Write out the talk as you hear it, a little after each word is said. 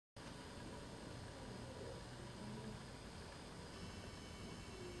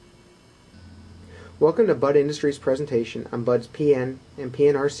Welcome to Bud Industries' presentation on Bud's PN and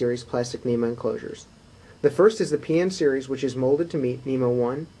PNR series plastic NEMA enclosures. The first is the PN series, which is molded to meet NEMA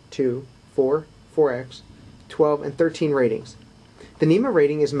 1, 2, 4, 4X, 12, and 13 ratings. The NEMA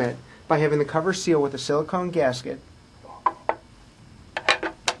rating is met by having the cover seal with a silicone gasket.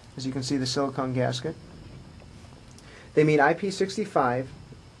 As you can see, the silicone gasket. They meet IP65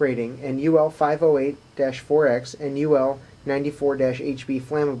 rating and UL 508-4X and UL 94-HB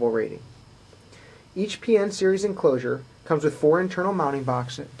flammable rating. Each PN series enclosure comes with 4 internal mounting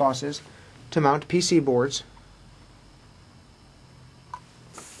bosses to mount PC boards,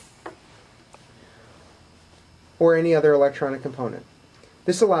 or any other electronic component.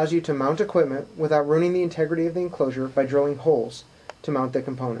 This allows you to mount equipment without ruining the integrity of the enclosure by drilling holes to mount the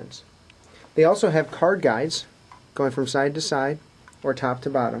components. They also have card guides going from side to side or top to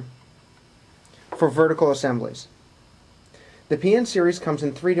bottom for vertical assemblies. The PN series comes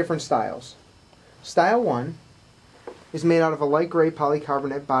in 3 different styles. Style 1 is made out of a light gray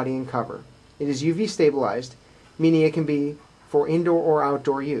polycarbonate body and cover. It is UV stabilized, meaning it can be for indoor or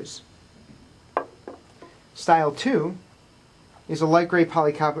outdoor use. Style 2 is a light gray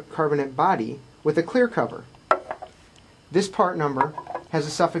polycarbonate body with a clear cover. This part number has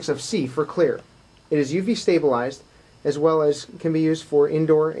a suffix of C for clear. It is UV stabilized as well as can be used for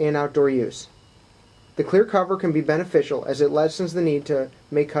indoor and outdoor use. The clear cover can be beneficial as it lessens the need to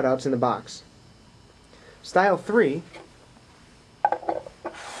make cutouts in the box. Style 3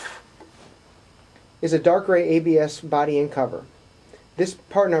 is a dark gray ABS body and cover. This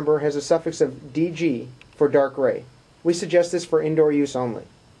part number has a suffix of DG for dark gray. We suggest this for indoor use only.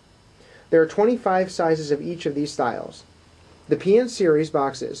 There are 25 sizes of each of these styles. The PN series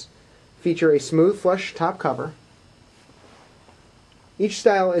boxes feature a smooth flush top cover. Each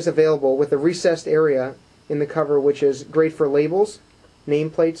style is available with a recessed area in the cover which is great for labels,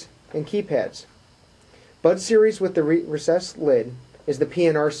 nameplates, and keypads. Bud series with the recessed lid is the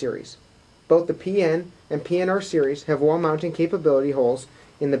PNR series. Both the PN and PNR series have wall mounting capability holes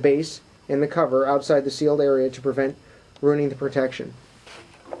in the base and the cover outside the sealed area to prevent ruining the protection.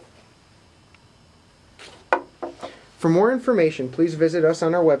 For more information, please visit us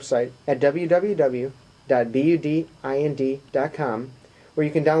on our website at www.budind.com, where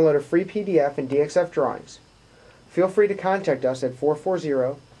you can download a free PDF and DXF drawings. Feel free to contact us at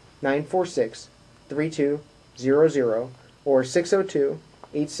 440-946-3200 or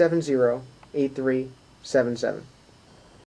 602-870-8377.